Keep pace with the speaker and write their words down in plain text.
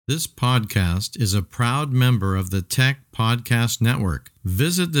This podcast is a proud member of the Tech Podcast Network.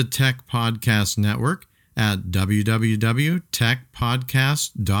 Visit the Tech Podcast Network at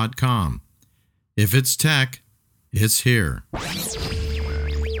www.techpodcast.com. If it's tech, it's here. Welcome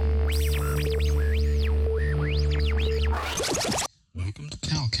to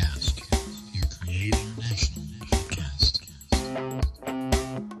CalCast, your Create International podcast.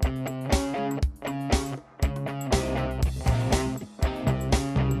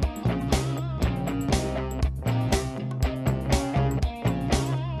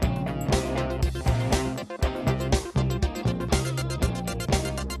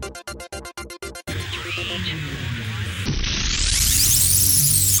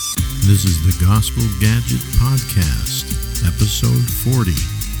 This is the Gospel Gadget Podcast, episode 40.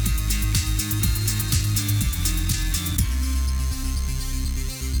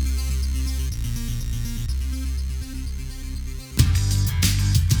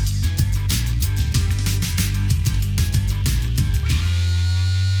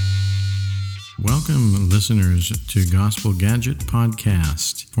 Welcome, listeners, to Gospel Gadget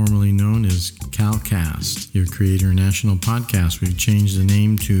Podcast, formerly known as CalCast, your Create International podcast. We've changed the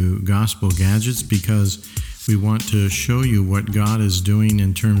name to Gospel Gadgets because we want to show you what God is doing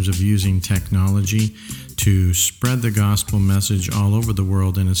in terms of using technology to spread the gospel message all over the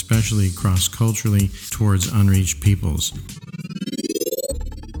world and especially cross-culturally towards unreached peoples.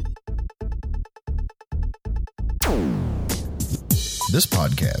 This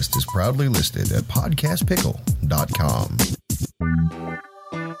podcast is proudly listed at podcastpickle.com.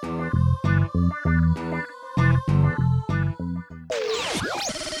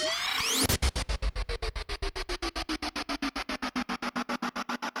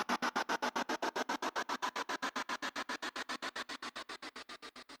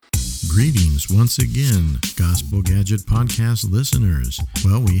 Greetings once again, Gospel Gadget Podcast listeners.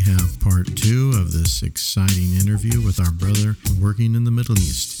 Well, we have part 2 of this exciting interview with our brother working in the Middle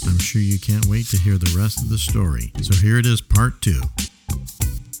East. I'm sure you can't wait to hear the rest of the story. So here it is, part 2.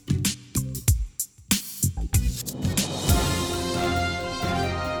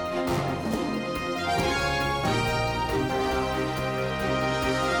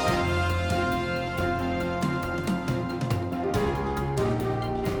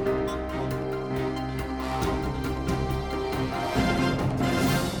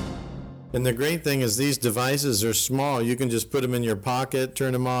 And the great thing is these devices are small. You can just put them in your pocket,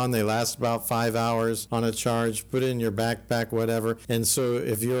 turn them on. They last about 5 hours on a charge. Put it in your backpack, whatever. And so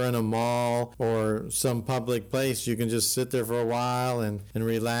if you're in a mall or some public place, you can just sit there for a while and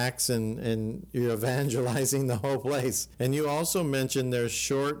relax and you're evangelizing the whole place. And you also mentioned there's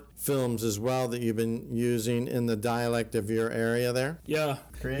short films as well that you've been using in the dialect of your area there? Yeah,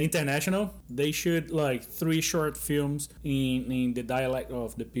 international. They shoot like 3 short films in the dialect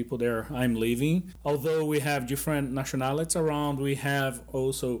of the people there I'm living. Although we have different nationalities around, we have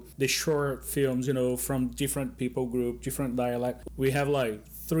also the short films, from different people group, different dialect. We have like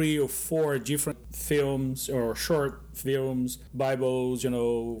 3 or 4 different films or short films, Bibles,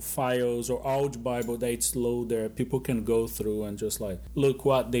 files or audio Bible that's low there. People can go through and just like look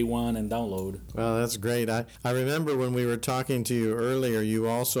what they want and download. Well, that's great. I remember when we were talking to you earlier, you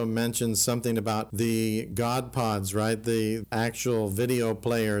also mentioned something about the God Pods, right? The actual video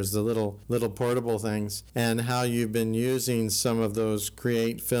players, the little portable things, and how you've been using some of those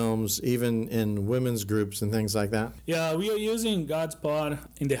create films even in women's groups and things like that. Yeah, we are using God's Pod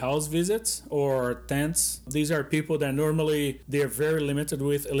in the house visits or tents. These are people that normally they're very limited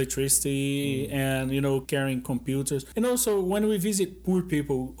with electricity and carrying computers. And also when we visit poor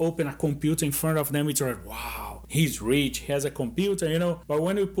people, open a computer in front of them, it's like, wow, he's rich, he has a computer, But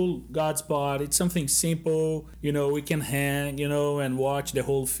when we pull God's Pod, it's something simple, we can hang, and watch the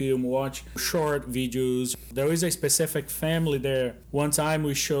whole film, watch short videos. There is a specific family there. One time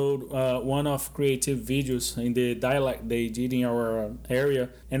we showed one of creative videos in the dialect they did in our area.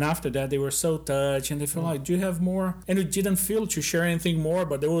 And after that, they were so touched and they felt like, do you have more? And we didn't feel to share anything more,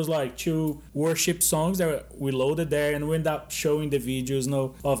 but there was like 2 worship songs that we loaded there and we ended up showing the videos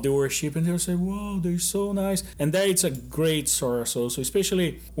of the worship. And they were saying, wow, they're so nice. And there it's a great source also,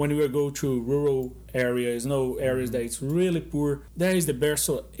 especially when we go to rural areas, areas that it's really poor. There is the best.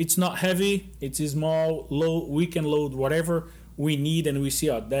 So it's not heavy, it's small, low, we can load whatever we need and we see,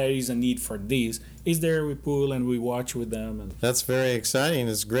 there is a need for this. Is there, we pull and we watch with them. And that's very exciting.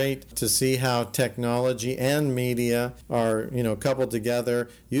 It's great to see how technology and media are, coupled together.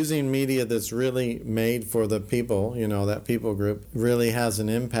 Using media that's really made for the people, that people group, really has an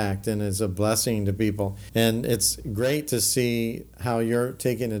impact and is a blessing to people. And it's great to see how you're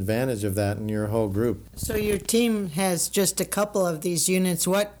taking advantage of that in your whole group. So your team has just a couple of these units.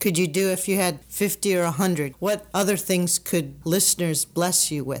 What could you do if you had 50 or 100? What other things could listeners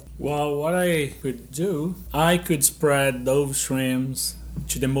bless you with? Well, what I could do, I could spread those streams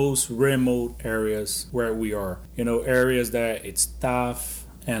to the most remote areas where we are. Areas that it's tough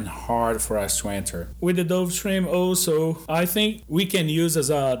and hard for us to enter. With the Dove Stream also, I think we can use as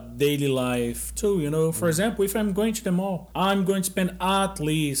a daily life too. For example, if I'm going to the mall, I'm going to spend at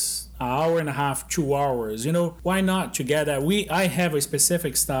least an hour and a half, 2 hours. Why not together? I have a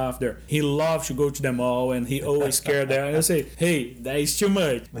specific staff there. He loves to go to the mall and he always scared there. And I say, hey, that is too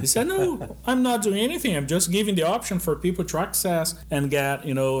much. He said, no, I'm not doing anything. I'm just giving the option for people to access and get,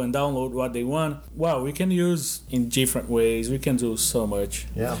 and download what they want. Well, we can use in different ways. We can do so much.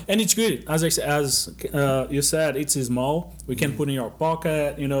 Yeah. And it's good. As you said, it's small. We can put in our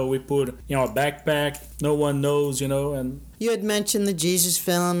pocket, we put in our backpack. No one knows, and you had mentioned the Jesus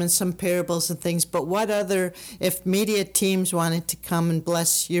film and some parables and things, but what other, if media teams wanted to come and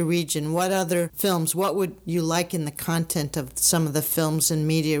bless your region, what other films, what would you like in the content of some of the films and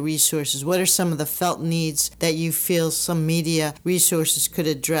media resources? What are some of the felt needs that you feel some media resources could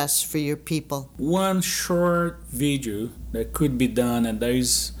address for your people? One short video that could be done, and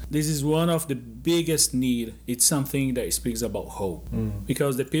this is one of the biggest need. It's something that speaks about hope.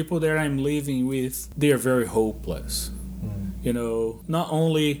 Because the people that I'm living with, they are very hopeless. Not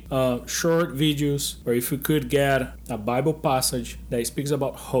only short videos, or if we could get a Bible passage that speaks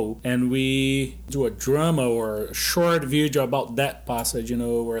about hope, and we do a drama or a short video about that passage,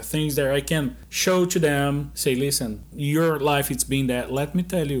 or things that I can show to them, say, listen, your life it's been that, let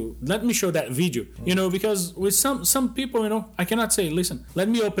me show that video, because with some people, I cannot say, listen, let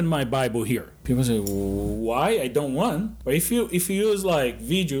me open my Bible here. People say, why? I don't want. But if you use like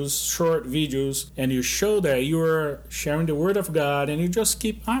videos, short videos, and you show that you're sharing the Word of God, and you just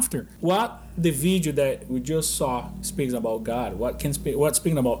keep after what the video that we just saw speaks about God, what's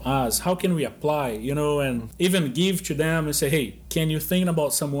speaking about us, how can we apply, and even give to them and say, hey, can you think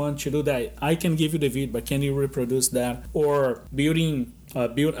about someone to do that? I can give you the video, but can you reproduce that? Or build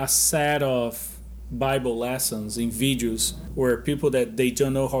a set of Bible lessons in videos where people that they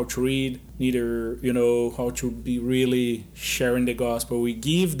don't know how to read, neither how to be really sharing the gospel, we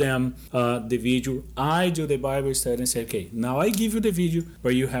give them the video. I do the Bible study and say, okay, now I give you the video,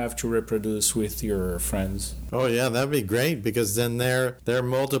 but you have to reproduce with your friends. Oh yeah, that'd be great, because then they're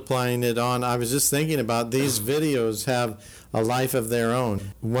multiplying it on. I was just thinking about these videos have a life of their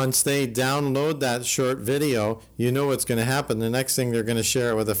own. Once they download that short video, you know what's going to happen. The next thing, they're going to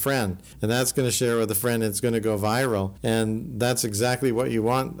share it with a friend, and that's going to share it with a friend. It's going to go viral, and that's exactly what you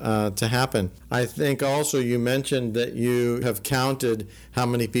want to happen. I think also you mentioned that you have counted how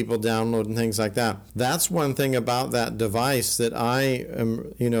many people download and things like that. That's one thing about that device that I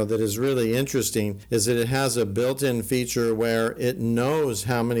am, that is really interesting, is that it has a built-in feature where it knows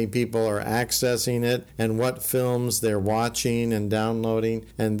how many people are accessing it and what films they're watching and downloading,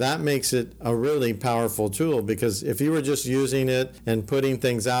 and that makes it a really powerful tool, because if you were just using it and putting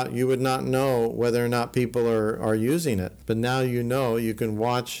things out, you would not know whether or not people are using it. But now you can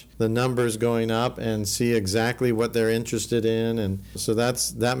watch the numbers going up and see exactly what they're interested in, and so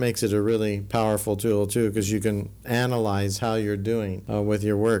that makes it a really powerful tool too, because you can analyze how you're doing with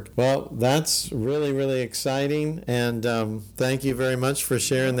your work. Well, that's really, really exciting, and thank you very much for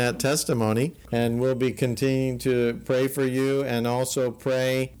sharing that testimony, and we'll be continuing to pray for you, and also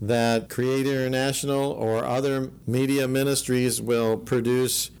pray that Create International or other media ministries will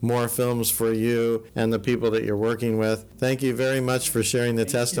produce more films for you and the people that you're working with. Thank you very much for sharing the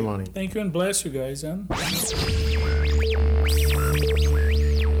testimony. Thank you, and bless you guys.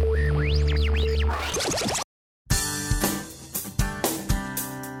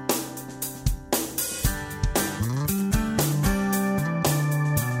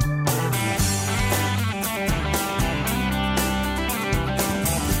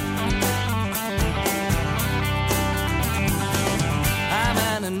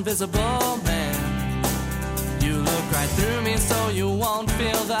 Invisible man, you look right through me so you won't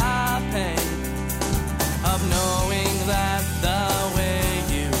feel the pain of knowing that the way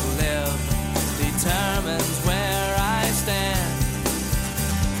you live determines where I stand.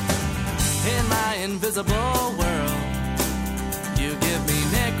 In my invisible world, you give me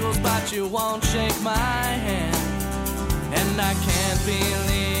nickels but you won't shake my hand. and I can't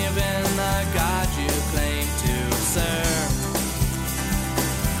believe in the God you claim to serve.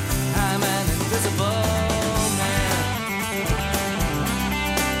 I'm an invisible man.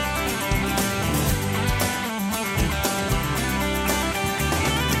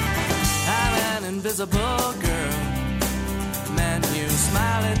 I'm an invisible girl. Man, you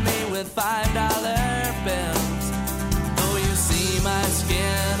smile at me with $5 bills. Though you see my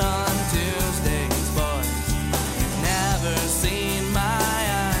skin on Tuesdays, boys, you've never seen my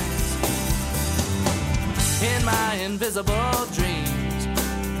eyes. In my invisible dreams,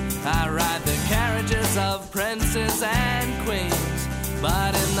 I ride the carriages of princes and queens.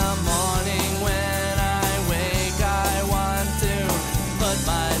 But in the morning when I wake, I want to put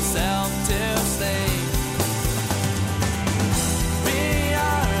myself to sleep. We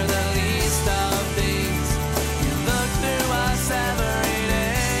are the least of these. You look through us every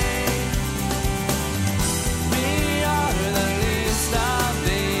day. We are the least of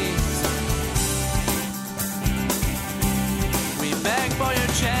these. We beg for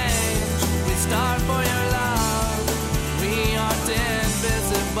your change. We starve for your love. We aren't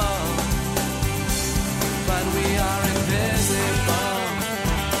invisible, but we are invisible.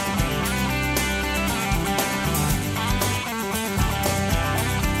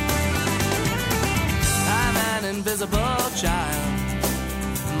 I'm an invisible child.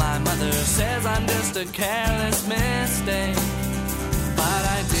 My mother says I'm just a careless mistake, but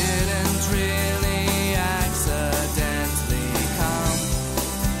I didn't really accidentally come.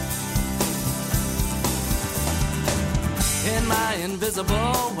 In my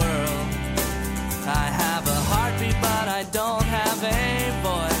invisible world, I have a heartbeat, but I don't have a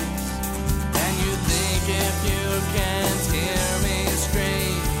voice. And you think if you can't hear me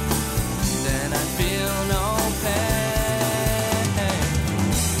scream, then I feel no pain.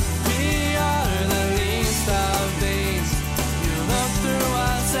 We are the least of these. You look through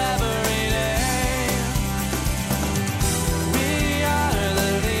us every day. We are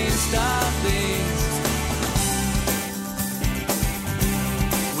the least of these.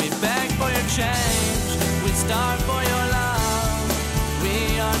 We beg for your change. We starve for your